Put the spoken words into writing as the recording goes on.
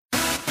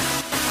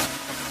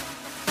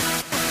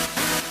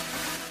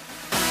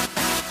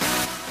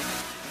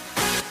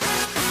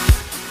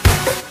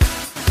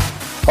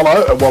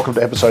Hello and welcome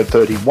to episode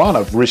 31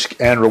 of Risk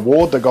and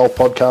Reward, the golf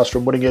podcast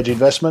from Winning Edge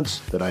Investments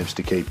that aims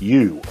to keep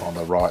you on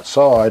the right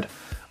side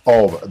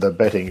of the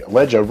betting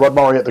ledger. Rod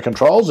Murray at the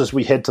controls as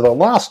we head to the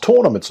last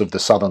tournaments of the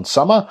Southern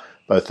Summer,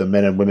 both the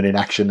men and women in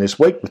action this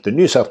week with the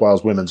New South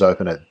Wales Women's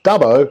Open at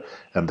Dubbo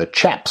and the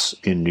Chaps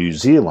in New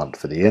Zealand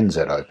for the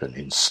NZ Open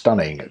in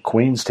stunning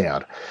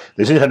Queenstown.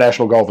 There's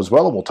international golf as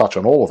well, and we'll touch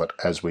on all of it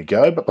as we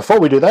go. But before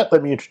we do that,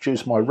 let me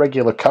introduce my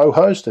regular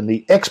co-host and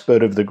the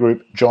expert of the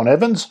group, John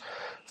Evans,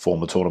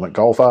 former tournament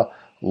golfer,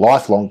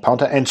 lifelong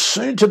punter, and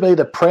soon to be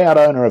the proud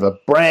owner of a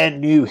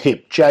brand new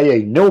hip.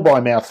 JE, nil by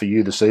mouth for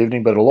you this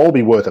evening, but it'll all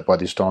be worth it by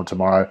this time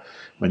tomorrow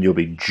when you'll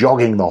be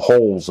jogging the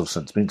halls of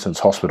St Vincent's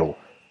Hospital,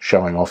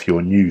 showing off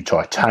your new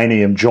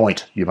titanium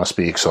joint. You must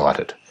be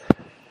excited.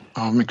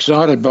 I'm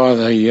excited by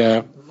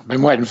the... I've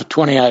been waiting for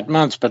 28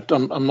 months, but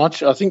I'm not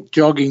sure. I think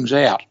jogging's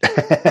out.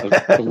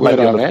 The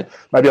word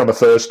maybe on the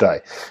first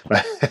day.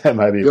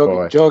 Maybe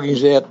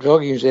jogging's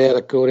out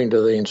according to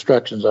the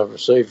instructions I've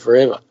received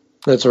forever.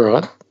 That's all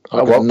right.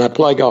 I can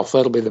play golf.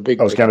 That'll be the big...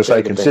 I was going to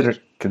say,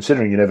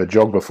 considering you never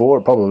jogged before,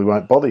 it probably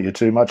won't bother you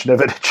too much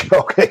never to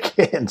jog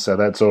again, so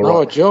that's all right.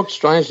 No, I jogged,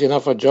 strangely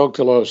enough, I jogged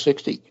till I was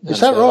 60.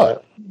 Is that right?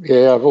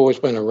 Yeah, I've always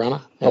been a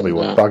runner. Probably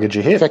what buggered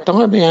your hip. In fact,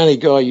 I'm the only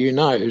guy you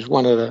know who's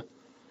won at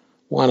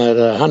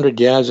 100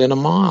 yards in a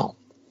mile.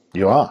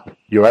 You are.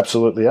 You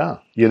absolutely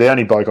are. You're the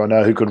only bloke I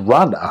know who could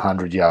run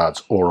 100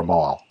 yards or a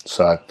mile.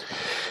 So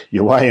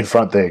you're way in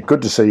front there.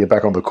 Good to see you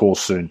back on the course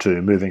soon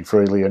too, moving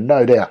freely and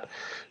no doubt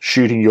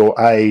shooting your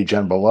age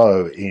and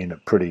below in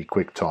pretty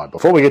quick time.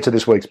 Before we get to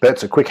this week's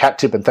bets, a quick hat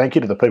tip and thank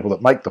you to the people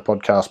that make the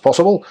podcast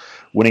possible.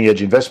 Winning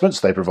Edge Investments,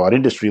 they provide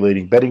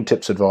industry-leading betting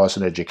tips, advice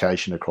and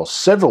education across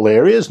several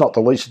areas, not the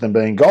least of them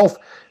being golf.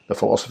 The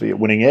philosophy at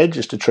Winning Edge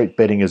is to treat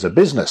betting as a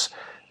business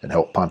and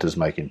help punters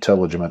make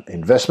intelligent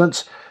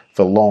investments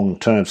for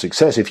long-term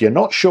success. If you're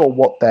not sure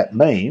what that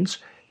means,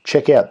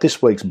 check out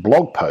this week's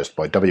blog post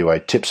by WA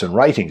Tips and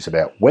Ratings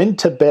about when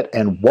to bet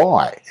and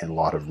why in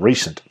light of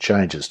recent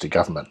changes to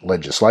government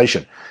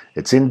legislation.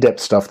 It's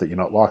in-depth stuff that you're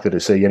not likely to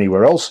see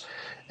anywhere else,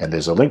 and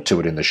there's a link to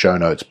it in the show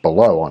notes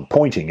below. I'm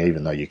pointing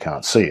even though you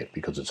can't see it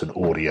because it's an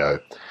audio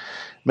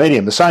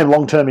medium. The same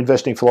long-term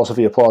investing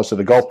philosophy applies to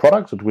the golf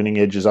product with Winning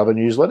Edge's other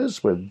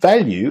newsletters, where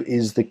value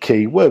is the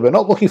key word. We're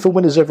not looking for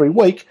winners every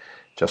week,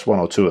 just one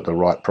or two at the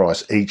right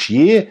price each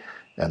year,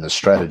 and the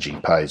strategy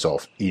pays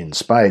off in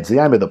spades. The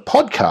aim of the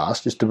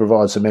podcast is to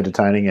provide some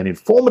entertaining and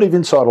informative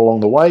insight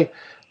along the way,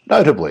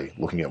 notably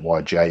looking at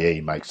why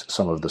JE makes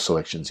some of the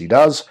selections he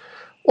does,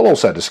 while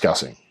also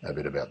discussing a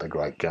bit about the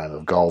great game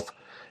of golf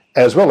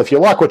as well. If you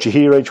like what you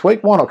hear each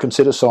week, why not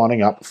consider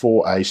signing up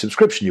for a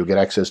subscription? You'll get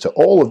access to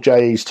all of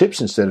JE's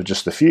tips instead of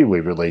just the few we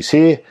release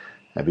here,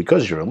 and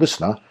because you're a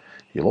listener,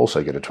 you'll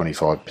also get a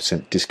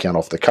 25% discount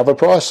off the cover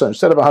price. So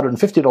instead of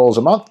 $150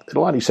 a month,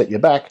 it'll only set you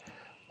back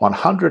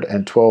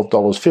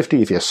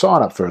 $112.50 if you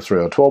sign up for a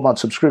 3 or 12-month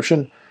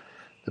subscription.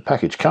 The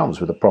package comes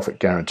with a profit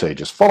guarantee.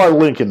 Just follow the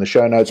link in the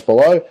show notes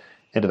below,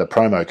 enter the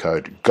promo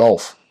code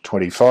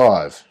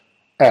GOLF25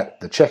 at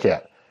the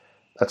checkout.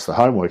 That's the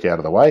homework out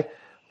of the way.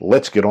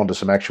 Let's get on to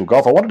some actual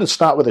golf. I wanted to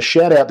start with a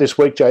shout-out this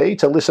week, JE,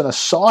 to listener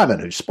Simon,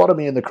 who spotted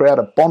me in the crowd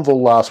at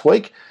Bonville last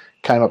week,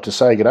 came up to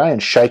say good day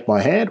and shake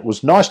my hand. It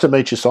was nice to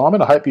meet you,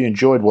 Simon. I hope you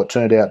enjoyed what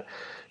turned out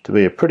to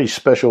be a pretty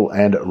special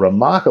and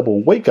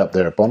remarkable week up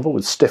there at Bonville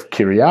with Steph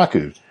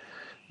Kyriakou,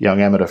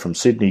 young amateur from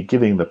Sydney,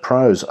 giving the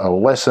pros a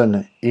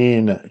lesson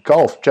in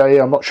golf. JE,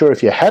 I'm not sure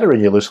if you had her in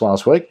your list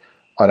last week.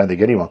 I don't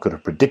think anyone could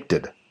have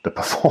predicted the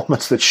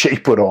performance that she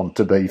put on,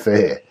 to be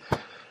fair.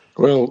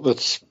 Well,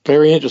 that's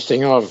very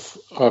interesting. I've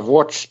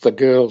watched the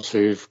girls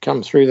who've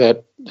come through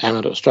that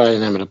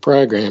Australian amateur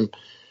program,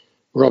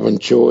 Robin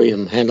Choi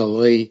and Hannah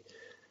Lee,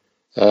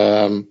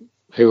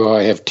 who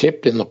I have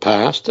tipped in the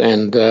past,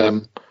 and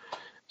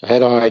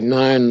had I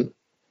known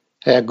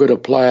how good a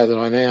player that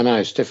I now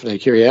know Stephanie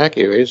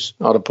Kyriakou is,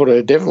 I'd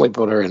have definitely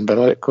put her in, but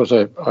of course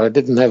I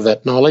didn't have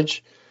that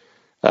knowledge.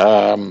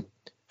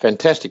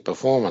 Fantastic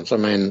performance. I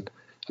mean,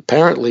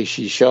 apparently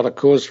she shot a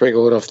course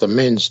record off the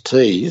men's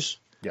tees,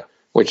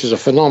 which is a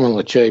phenomenal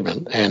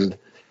achievement,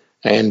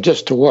 and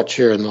just to watch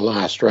her in the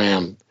last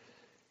round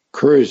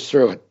cruise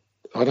through it.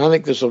 I don't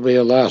think this will be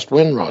a last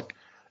win, Rod.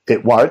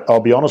 It won't.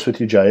 I'll be honest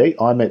with you, JE.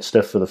 I met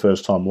Steph for the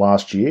first time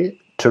last year.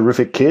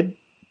 Terrific kid,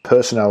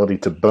 personality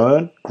to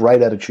burn,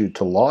 great attitude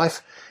to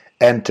life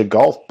and to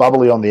golf,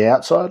 bubbly on the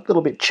outside, a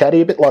little bit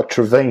chatty, a bit like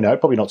Trevino,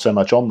 probably not so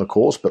much on the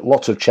course, but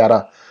lots of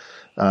chatter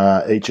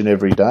each and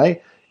every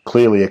day.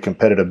 Clearly a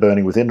competitor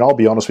burning within. And I'll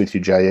be honest with you,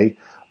 JE,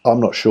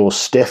 I'm not sure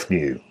Steph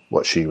knew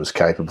what she was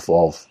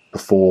capable of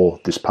before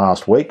this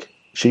past week.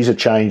 She's a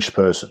changed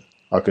person.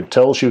 I could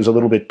tell she was a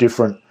little bit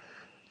different.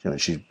 You know,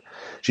 she's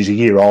a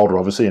year older,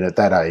 obviously, and at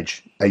that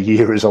age, a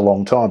year is a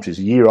long time. She's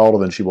a year older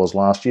than she was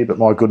last year, but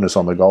my goodness,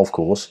 on the golf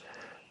course,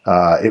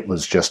 it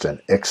was just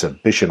an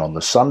exhibition on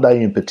the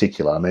Sunday in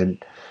particular. I mean,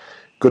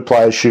 good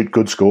players shoot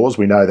good scores.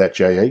 We know that,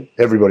 JE.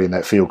 Everybody in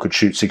that field could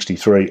shoot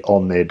 63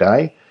 on their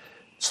day.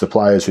 It's the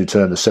players who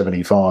turn the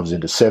 75s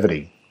into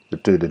 70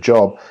 that do the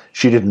job.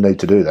 She didn't need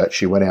to do that.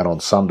 She went out on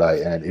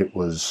Sunday and it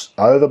was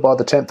over by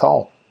the 10th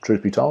hole,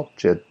 truth be told.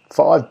 She had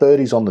 5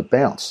 birdies on the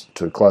bounce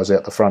to close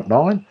out the front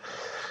 9,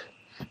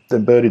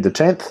 then birdied the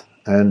 10th,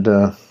 and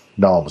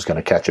no one was going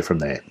to catch her from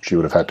there. She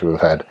would have had to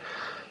have had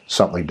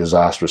something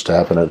disastrous to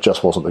happen, and it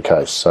just wasn't the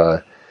case.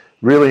 So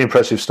really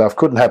impressive stuff.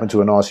 Couldn't happen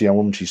to a nice young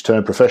woman. She's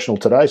turned professional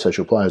today, so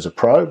she'll play as a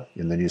pro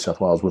in the New South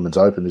Wales Women's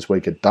Open this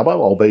week at Dubbo.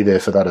 I'll be there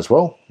for that as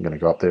well. I'm going to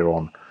go up there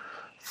on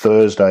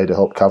Thursday to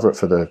help cover it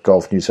for the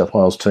Golf New South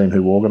Wales team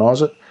who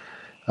organise it.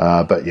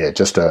 But yeah,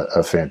 just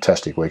a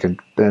fantastic week.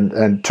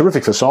 And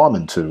terrific for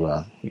Simon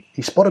to...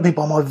 he spotted me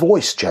by my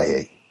voice,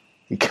 J.E.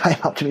 He came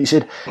up to me, he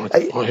said...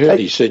 I heard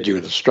he said you were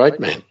the straight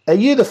man. Are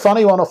you the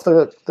funny one off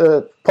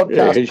the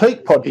podcast,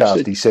 Peak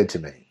podcast, he said to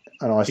me.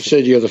 And I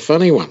said, you're the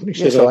funny one. He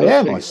yes, said, I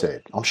am, I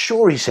said. I'm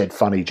sure he said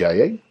funny,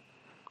 J.E.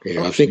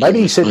 Yeah, I think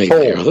maybe he said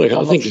Paul.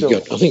 I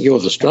think you're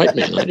the straight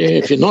man. Yeah,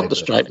 if you're not the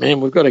straight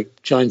man, we've got to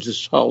change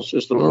this whole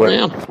system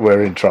around.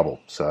 We're in trouble.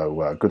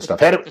 So good stuff.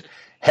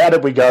 How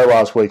did we go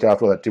last week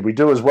after that? Did we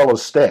do as well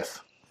as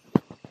Steph?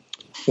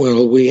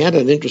 Well, we had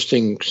an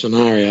interesting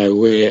scenario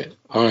where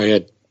I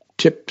had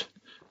tipped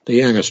the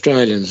young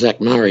Australian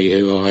Zach Murray,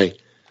 who I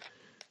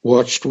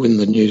watched win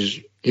the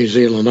New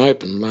Zealand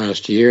Open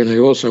last year, and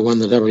who also won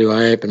the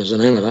WA Open as an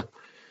amateur.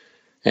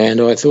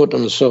 And I thought to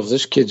myself,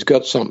 this kid's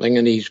got something,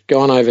 and he's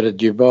gone over to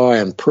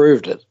Dubai and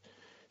proved it.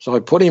 So I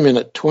put him in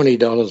at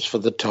 $20 for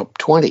the top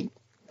 20.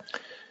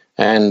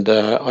 And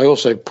I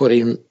also put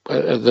him,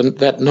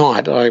 that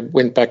night, I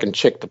went back and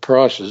checked the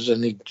prices,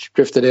 and he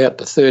drifted out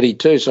to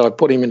 32, so I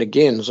put him in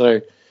again.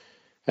 So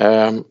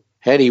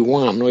had he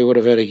won, we would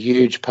have had a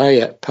huge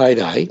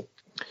payday.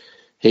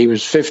 He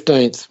was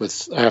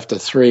 15th after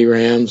 3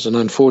 rounds, and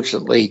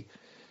unfortunately,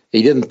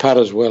 he didn't putt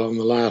as well in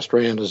the last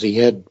round as he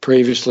had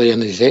previously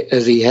and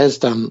as he has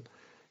done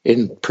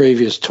in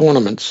previous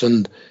tournaments,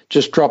 and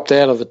just dropped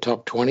out of the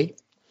top 20.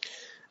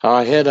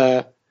 I had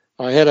a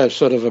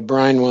sort of a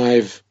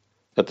brainwave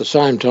at the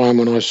same time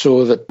when I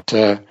saw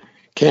that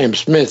Cam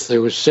Smith,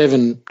 who was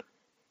 7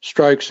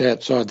 strokes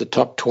outside the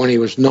top 20,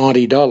 was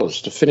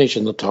 $90 to finish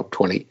in the top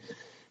 20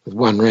 with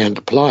 1 round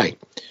to play.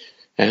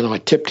 And I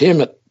tipped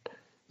him at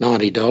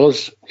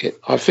 $90.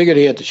 I figured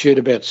he had to shoot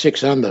about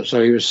 6 under,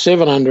 so he was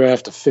 7 under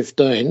after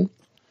 15,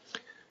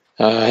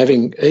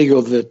 having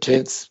eagled the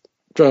 10th,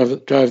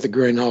 drove the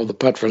green hole, the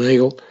putt for an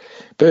eagle,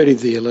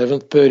 birdied the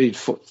 11th, birdied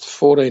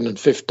 14 and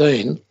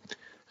 15,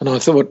 and I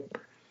thought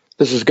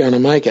this is going to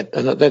make it.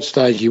 And at that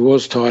stage, he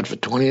was tied for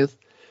 20th.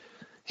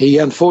 He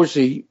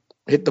unfortunately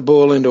hit the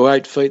ball into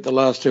 8 feet the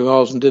last 2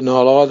 holes and didn't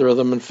hole either of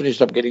them, and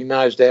finished up getting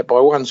nosed out by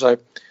 1. So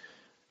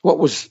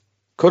what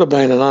could have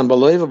been an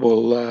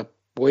unbelievable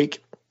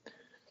week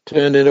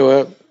turned into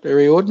a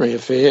very ordinary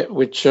affair,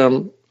 which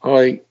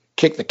I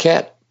kicked the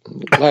cat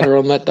later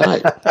on that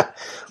day.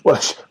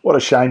 What a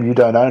shame you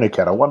don't own a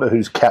cat. I wonder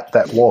whose cat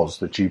that was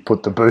that you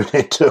put the boot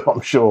into,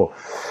 I'm sure.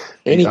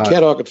 Any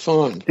cat I could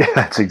find. Yeah,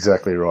 that's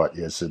exactly right.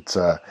 Yes,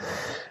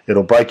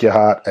 it'll break your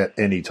heart at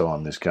any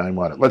time, this game,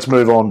 won't it? Let's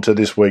move on to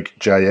this week,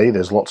 J.E.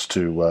 There's lots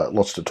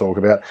to talk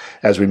about.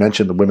 As we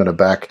mentioned, the women are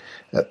back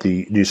at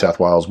the New South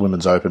Wales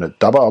Women's Open at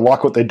Dubbo. I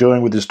like what they're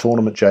doing with this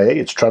tournament, J.E.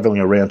 It's travelling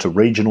around to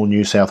regional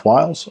New South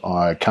Wales.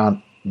 I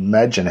can't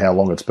imagine how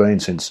long it's been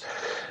since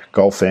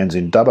golf fans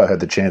in Dubbo had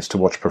the chance to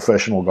watch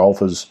professional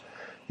golfers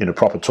in a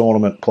proper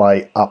tournament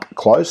play up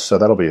close, so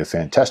that'll be a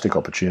fantastic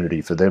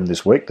opportunity for them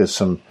this week.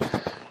 There's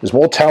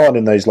more talent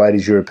in these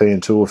ladies'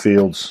 European Tour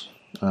fields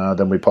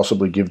than we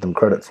possibly give them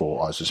credit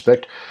for, I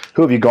suspect.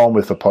 Who have you gone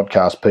with for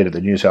podcast, Pete, at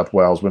the New South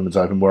Wales Women's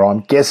Open, where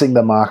I'm guessing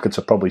the markets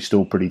are probably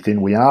still pretty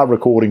thin? We are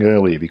recording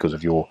earlier because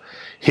of your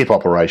hip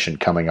operation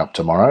coming up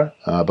tomorrow,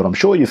 but I'm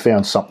sure you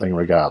found something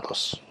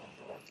regardless.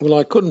 Well,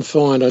 I couldn't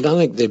find, I don't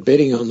think they're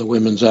betting on the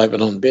Women's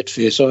Open on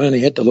Betfair, so I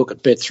only had to look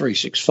at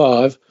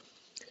Bet365,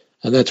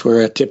 and that's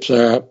where our tips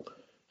are,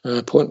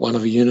 0.1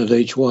 of a unit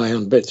each way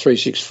on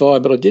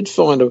Bet365. But I did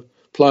find a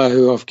player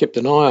who I've kept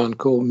an eye on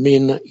called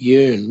Min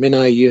Yoon.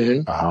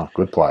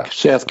 Good player.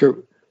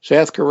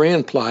 South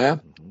Korean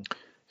player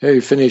who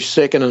finished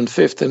 2nd and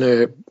 5th in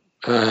her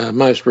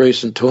most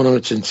recent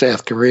tournaments in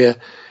South Korea.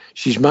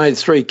 She's made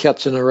 3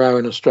 cuts in a row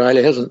in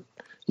Australia, hasn't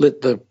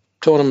lit the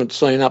tournament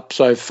scene up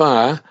so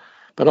far,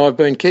 but I've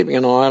been keeping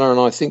an eye on her and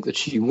I think that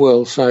she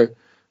will. So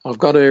I've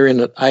got her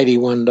in at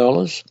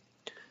 $81.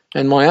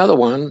 And my other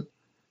one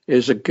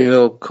is a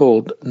girl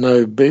called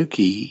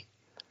Nobuki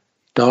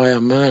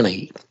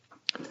Diamani.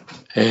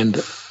 And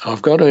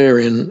I've got her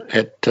in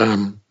at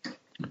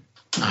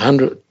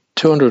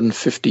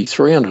 250,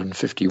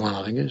 351,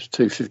 I think it is.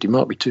 250,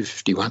 might be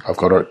 251. I've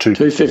got her at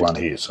 251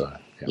 here, so.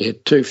 Yeah,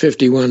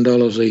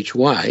 $251 each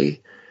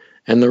way.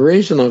 And the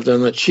reason I've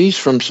done that, she's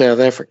from South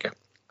Africa.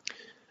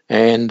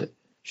 And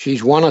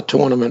she's won a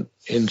tournament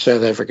in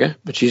South Africa,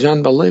 but she's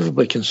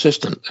unbelievably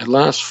consistent. Her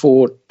last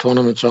 4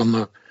 tournaments on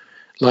the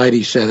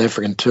Ladies South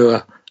African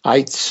Tour,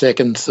 8th,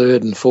 2nd,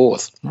 3rd and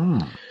 4th.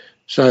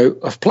 So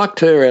I've plucked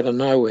her out of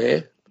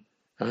nowhere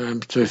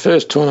to her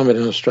first tournament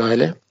in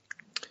Australia,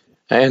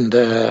 and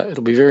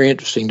it'll be very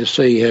interesting to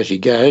see how she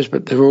goes.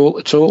 But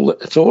it's all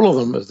of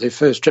them as their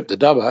first trip to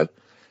Dubbo,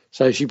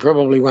 so she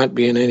probably won't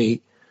be in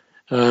any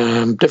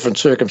different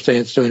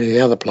circumstance to any of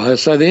the other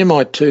players. So they're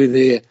my two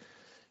there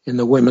in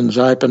the Women's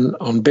Open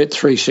on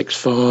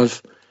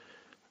Bet365.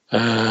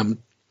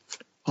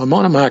 I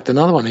might have marked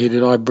another one here,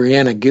 did I?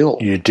 Brianna Gill.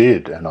 You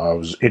did, and I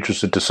was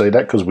interested to see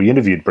that because we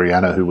interviewed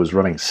Brianna, who was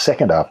running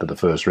second after the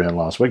first round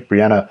last week.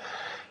 Brianna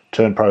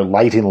turned pro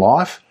late in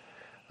life,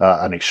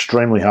 an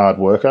extremely hard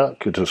worker,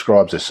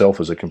 describes herself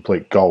as a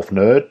complete golf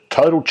nerd.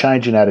 Total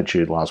change in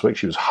attitude last week.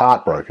 She was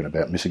heartbroken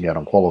about missing out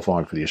on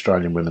qualifying for the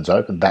Australian Women's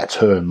Open. That's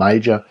her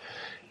major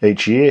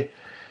each year.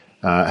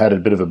 Had a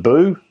bit of a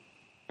boo,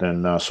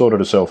 then sorted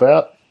herself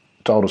out,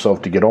 told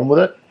herself to get on with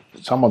it.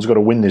 Someone's got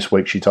to win this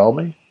week, she told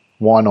me.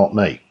 Why not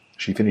me?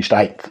 She finished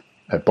 8th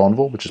at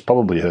Bonneville, which is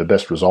probably her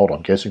best result,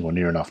 I'm guessing, or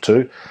near enough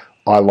too.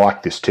 I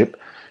like this tip.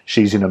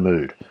 She's in a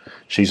mood.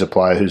 She's a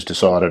player who's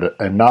decided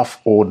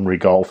enough ordinary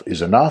golf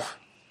is enough.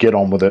 Get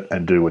on with it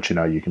and do what you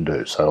know you can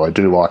do. So I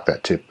do like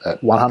that tip.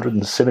 At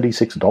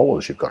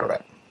 $176 you've got her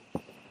at.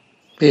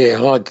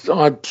 Yeah,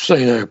 I've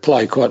seen her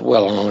play quite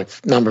well on a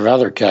number of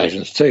other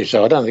occasions too.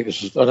 So I don't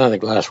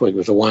think last week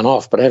was a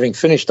one-off. But having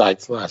finished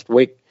 8th last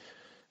week,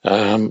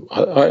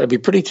 it'd be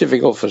pretty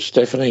difficult for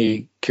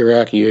Stephanie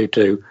Kirakiu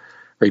to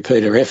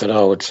repeat her effort,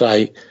 I would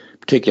say,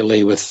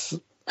 particularly with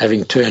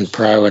having turned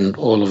pro and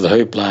all of the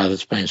hoopla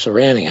that's been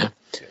surrounding her.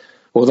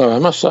 Although I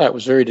must say it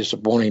was very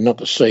disappointing not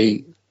to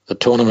see the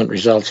tournament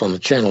results on the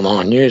Channel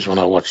 9 News when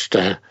I watched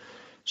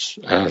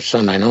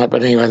Sunday night.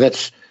 But anyway,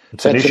 that's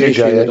an issue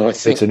that I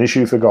think... It's an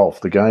issue for golf.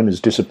 The game is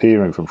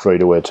disappearing from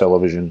free-to-air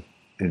television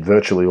in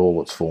virtually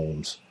all its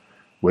forms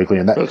weekly.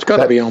 And it's got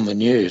to be on the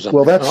news. I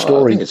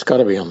think it's got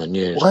to be on the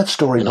news. Well, that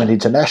story went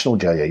international,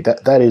 J.E.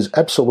 That is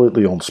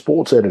absolutely on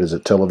sports editors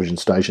at television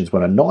stations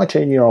when a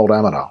 19-year-old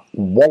amateur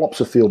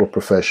wallops a field of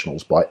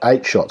professionals by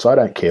 8 shots. I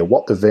don't care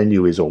what the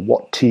venue is or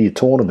what tier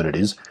tournament it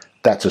is.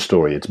 That's a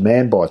story. It's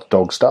man bites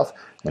dog stuff,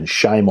 and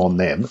shame on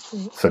them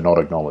for not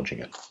acknowledging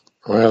it.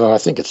 Well, I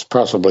think it's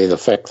possibly the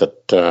fact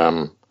that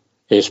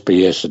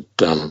SBS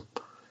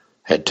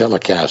had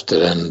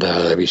telecasted and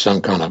there'd be some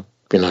kind of,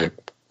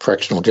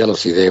 fractional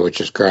jealousy there, which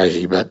is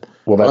crazy. But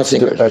I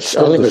think it was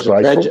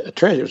a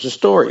tragedy. It was a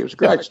story. It was a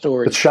great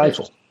story. It's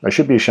shameful. They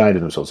should be ashamed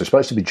of themselves. They're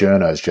supposed to be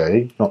journos,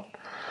 J.E., not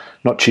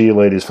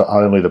cheerleaders for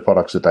only the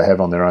products that they have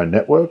on their own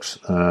networks.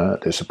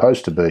 They're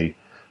supposed to be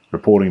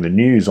reporting the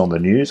news on the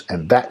news,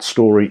 and that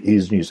story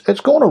is news. It's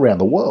gone around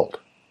the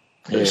world.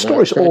 There's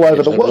stories all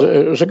over the world.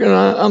 It was an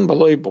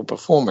unbelievable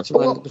performance.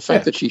 The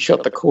fact that she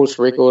shot the course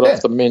record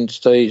off the men's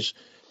tees,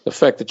 the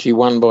fact that she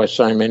won by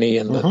so many,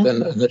 and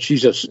that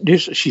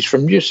she's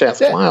from New South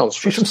Wales.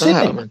 She's from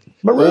Sydney.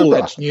 All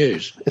that's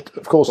news.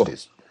 Of course it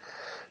is.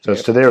 So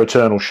it's to their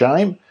eternal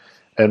shame,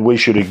 and we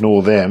should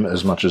ignore them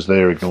as much as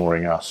they're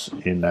ignoring us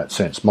in that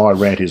sense. My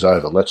rant is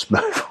over. Let's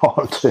move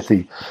on to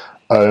the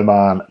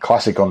Oman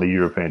Classic on the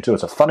European Tour.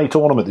 It's a funny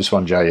tournament, this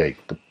one, J.E.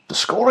 The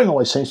scoring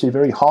always seems to be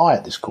very high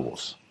at this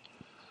course.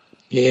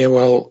 Yeah,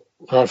 well,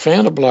 I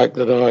found a bloke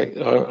that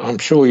I'm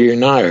sure you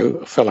know,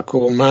 a fella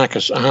called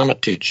Marcus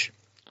Armitage.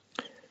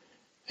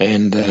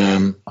 And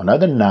I know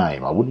the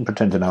name. I wouldn't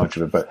pretend to know much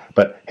of it,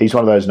 but he's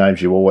one of those names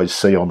you always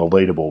see on the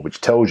leaderboard, which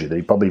tells you that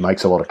he probably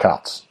makes a lot of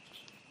cuts.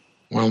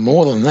 Well,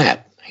 more than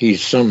that,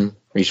 he's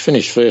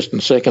finished first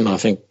and second, I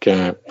think,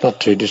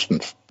 not too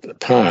distant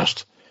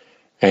past,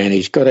 and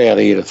he's got out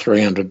here to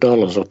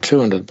 $300 or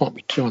 $200, might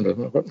be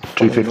 $200.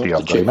 $250,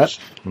 I believe, Matt.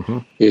 Mm-hmm.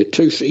 Yeah,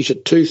 he's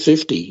at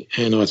 $250,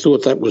 and I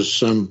thought that was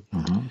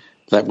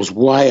that was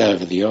way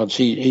over the odds.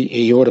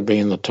 He ought to be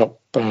in the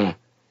top 10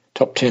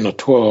 or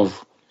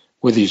 12.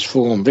 With his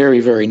form, very,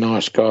 very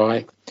nice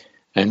guy,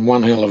 and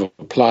one hell of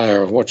a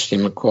player. I've watched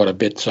him quite a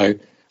bit, so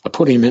I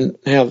put him in.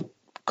 Now,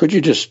 could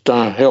you just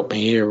help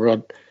me here,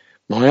 Rod?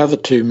 My other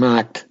two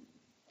marked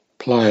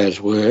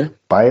players were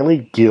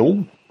Bailey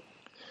Gill.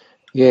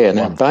 Yeah,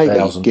 now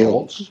Bailey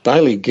Gill is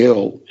Bailey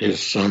Gill's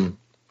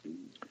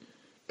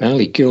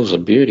a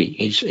beauty.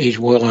 He's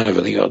well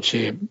over the odds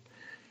here.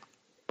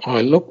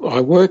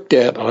 I worked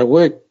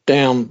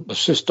down the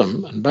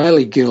system, and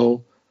Bailey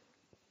Gill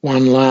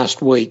won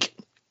last week.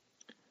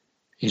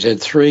 He's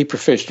had 3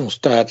 professional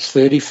starts,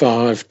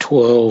 35,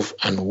 12,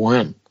 and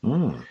 1.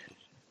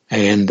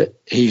 And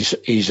he's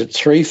at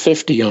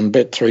 $350 on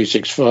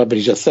Bet365, but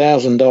he's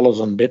 $1,000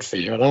 on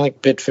Betfair. I don't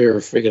think Betfair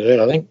have figured it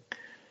out.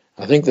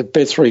 I think that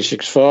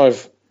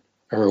Bet365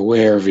 are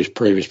aware of his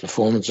previous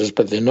performances,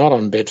 but they're not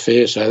on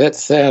Betfair. So that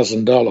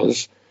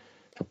 $1,000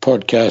 for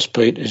Podcast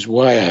Pete is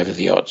way over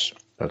the odds.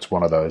 That's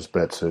one of those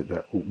bets,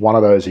 one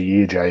of those a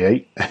year,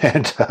 J.E.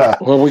 And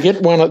well, we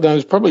get one of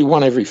those, probably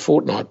one every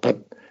fortnight,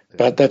 but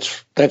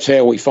that's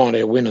how we find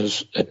our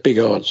winners at big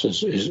odds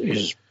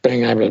is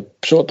being able to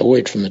sort the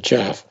wheat from the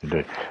chaff.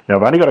 Indeed. Now,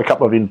 I've only got a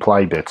couple of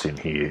in-play bets in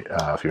here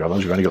for your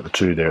others. You've only got the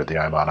 2 there at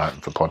the Oman Open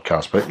for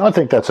Podcast Pete, and I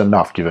think that's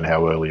enough given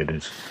how early it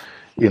is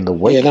in the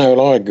week. Yeah, no,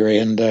 well, I agree.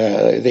 And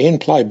the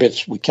in-play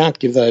bets, we can't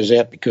give those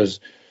out because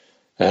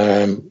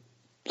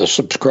the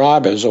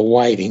subscribers are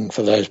waiting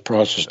for those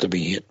prices to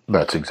be hit.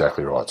 That's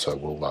exactly right. So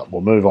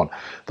we'll move on.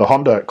 The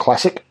Honda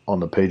Classic on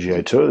the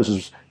PGA Tour. This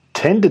has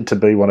tended to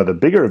be one of the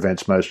bigger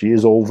events most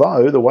years,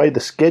 although the way the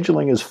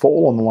scheduling has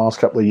fallen the last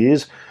couple of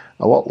years,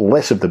 a lot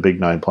less of the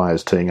big-name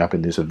players teeing up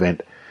in this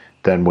event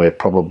than we're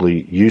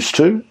probably used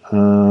to.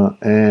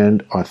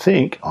 And I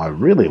think I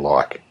really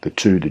like the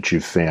two that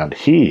you've found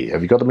here.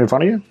 Have you got them in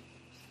front of you?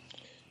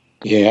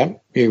 Yeah,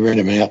 you read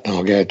them out and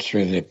I'll go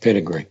through their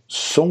pedigree.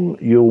 Sung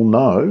Yul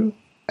No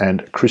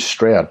and Chris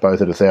Stroud,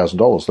 both at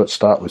 $1,000. Let's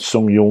start with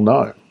Sung Yul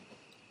No.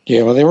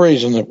 Yeah, well, the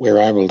reason that we're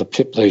able to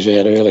pip these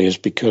out early is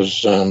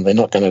because they're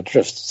not going to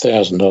drift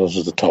 $1,000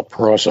 as the top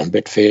price on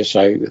Betfair,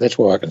 so that's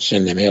why I can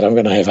send them out. I'm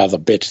going to have other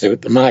bets.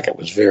 The market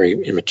was very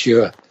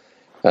immature,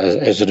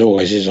 as it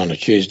always is on a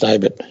Tuesday,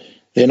 but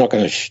they're not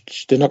going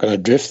to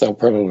drift. They'll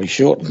probably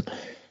shorten.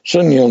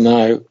 Sung Yul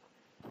No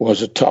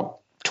was a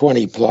top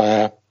 20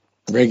 player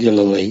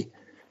regularly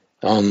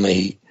on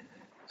the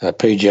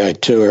PGA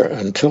Tour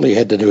until he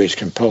had to do his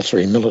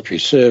compulsory military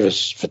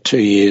service for 2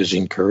 years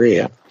in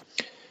Korea.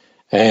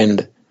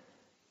 And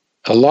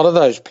a lot of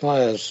those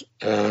players,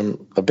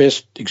 the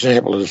best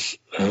example is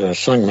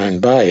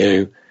Sungmin Bae,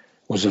 who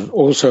was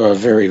also a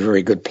very,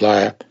 very good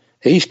player.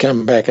 He's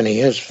come back and he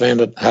has found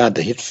it hard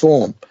to hit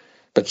form.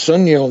 But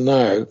Sung Yul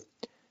No,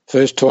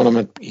 first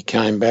tournament he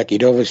came back,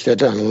 he'd obviously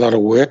done a lot of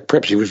work.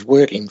 Perhaps he was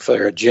working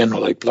for a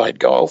general who played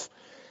golf.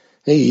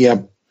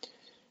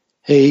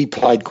 He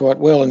played quite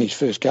well in his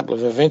first couple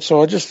of events,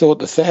 so I just thought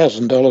the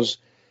 $1,000,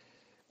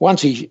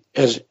 once he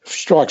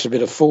strikes a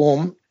bit of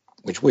form,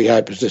 which we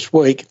hope is this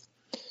week,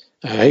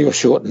 he will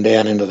shorten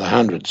down into the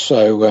hundreds.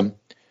 So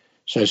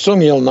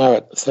Sung Yul No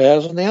at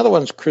 1,000. The other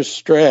one's Chris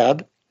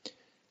Stroud,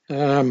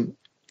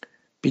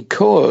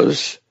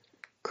 because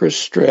Chris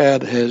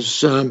Stroud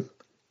has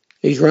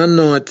he's run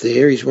ninth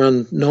there. He's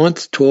run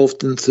 9th,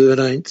 12th, and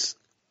 13th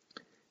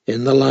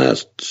in the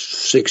last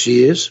 6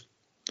 years.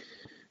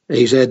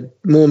 He's had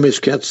more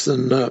miscuts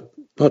than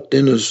hot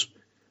dinners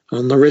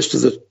on the rest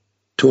of the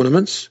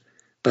tournaments,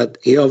 but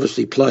he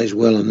obviously plays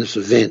well in this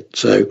event.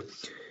 So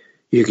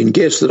you can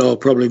guess that I'll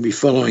probably be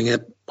following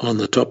up on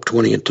the top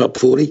 20 and top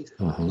 40.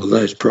 Well,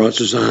 those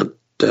prices aren't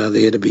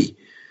there to be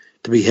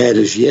had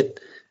as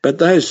yet. But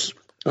those,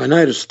 I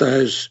noticed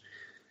those,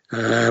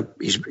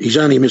 he's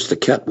only missed the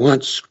cut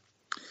once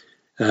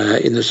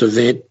in this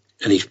event,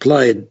 and he's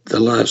played the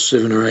last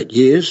 7 or 8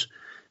 years.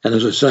 And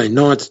as I say,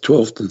 9th,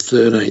 12th and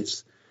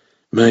 13th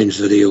means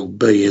that he'll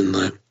be in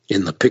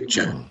the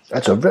picture.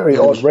 That's a very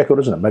odd record,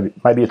 isn't it?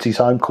 Maybe it's his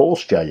home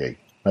course, J.E.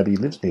 Maybe he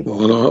lives nearby.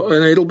 Well,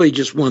 and it'll be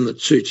just one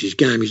that suits his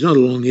game. He's not a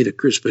long hitter,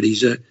 Chris, but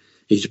he's a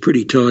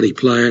pretty tidy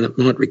player, and it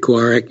might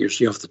require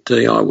accuracy off the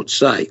tee, I would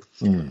say.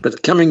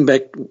 But coming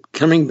back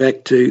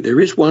to, there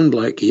is one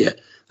bloke here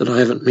that I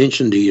haven't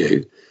mentioned to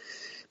you,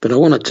 but I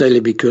want to tell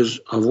you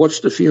because I've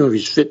watched a few of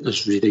his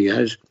fitness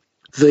videos.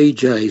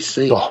 Vijay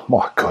Singh. Oh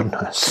my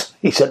goodness,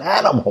 he's an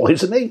animal,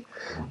 isn't he?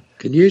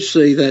 Can you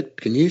see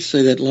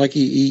that? Like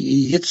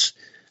he hits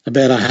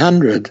about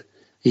 100.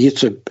 He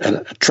hits a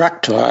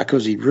truck tyre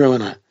because he'd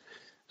ruin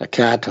a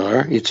car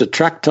tyre. It's a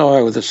truck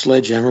tyre with a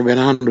sledgehammer about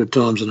 100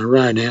 times in a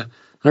row. Now,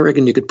 I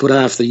reckon you could put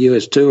half the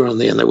US Tour on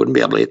there and they wouldn't be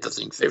able to hit the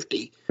thing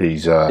 50.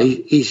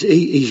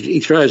 He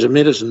throws a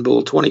medicine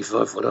ball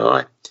 25 foot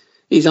high.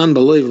 He's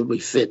unbelievably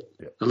fit.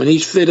 Yeah. I mean,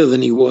 he's fitter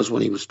than he was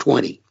when he was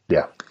 20.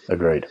 Yeah,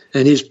 agreed.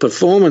 And his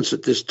performance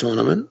at this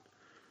tournament,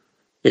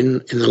 in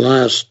the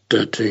last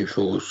 2,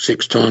 4,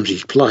 6 times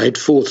he's played,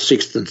 4th,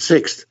 6th and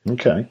 6th.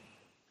 Okay.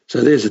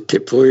 So there's a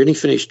tip for you. And he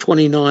finished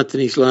 29th in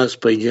his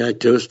last PGA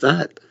Tour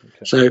start.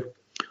 Okay. So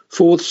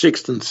 4th,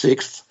 6th and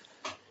 6th,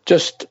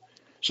 just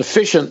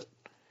sufficient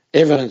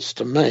evidence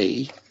to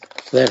me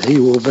that he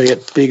will be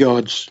at big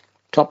odds,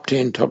 top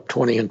 10, top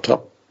 20 and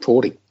top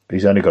 40.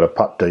 He's only got to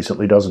putt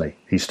decently, doesn't he?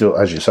 He's still,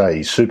 as you say,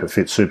 he's super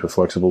fit, super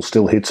flexible,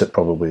 still hits it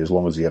probably as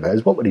long as he ever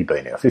has. What would he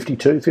be now,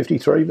 52,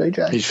 53, VJ?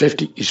 He's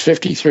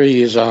 53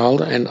 years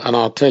old, and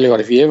I'll tell you what,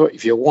 if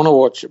you want to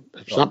watch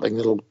something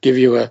that'll give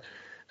you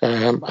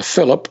a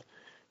fillip,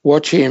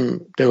 watch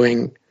him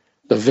doing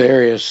the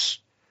various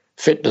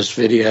fitness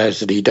videos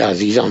that he does.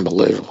 He's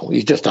unbelievable.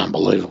 He's just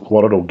unbelievable.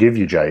 What it'll give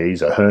you, Jay,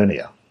 is a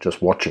hernia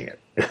just watching it.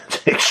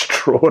 It's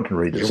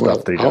extraordinary the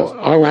stuff that he does.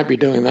 I won't be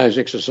doing those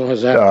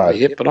exercises after the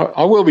hip, but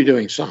I will be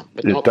doing some,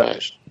 but not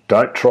those.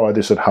 Don't try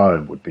this at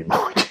home would be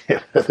my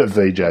tip of the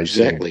VJ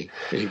exactly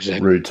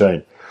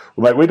routine.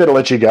 Well, mate, we better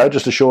let you go.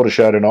 Just a shorter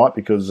show tonight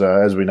because,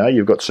 as we know,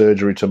 you've got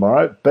surgery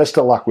tomorrow. Best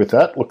of luck with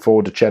that. Look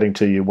forward to chatting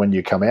to you when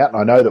you come out.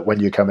 And I know that when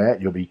you come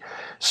out, you'll be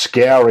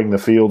scouring the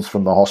fields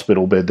from the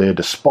hospital bed there,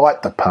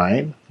 despite the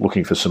pain,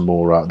 looking for some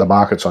more. The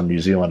markets on New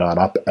Zealand aren't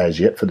up as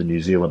yet for the New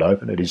Zealand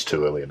Open. It is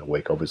too early in the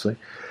week, obviously.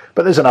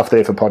 But there's enough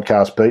there for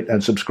Podcast Pete,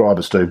 and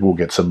subscriber Steve will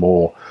get some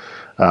more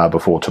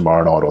before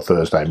tomorrow night or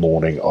Thursday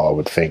morning, I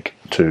would think,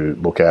 to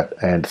look at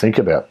and think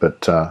about.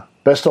 But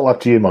best of luck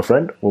to you, my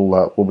friend.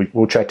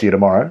 We'll chat to you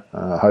tomorrow.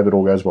 Hope it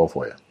all goes well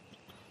for you.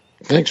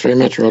 Thanks very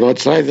much, Rod. I'd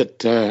say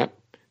that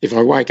if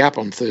I wake up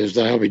on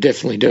Thursday, I'll be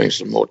definitely doing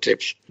some more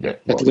tips,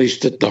 at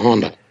least at the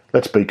Honda.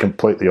 Let's be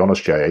completely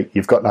honest, J.E.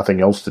 You've got nothing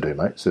else to do,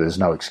 mate, so there's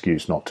no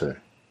excuse not to.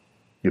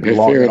 You'd be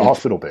lying in a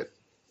hospital bed.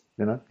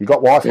 You know, you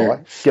got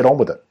Wi-Fi. Get on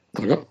with it.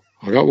 I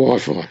got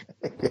Wi-Fi.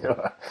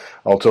 Yeah.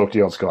 I'll talk to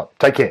you on Skype.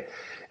 Take care.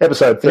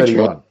 Episode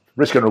 31,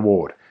 Risk and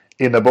Reward.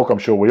 In the book, I'm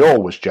sure we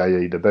all wish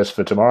J.E. the best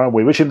for tomorrow.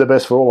 We wish him the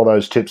best for all of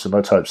those tips, and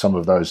let's hope some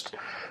of those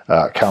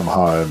come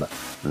home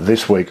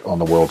this week on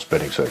the world's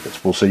betting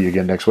circuits. We'll see you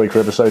again next week for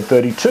episode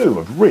 32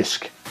 of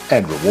Risk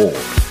and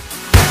Reward.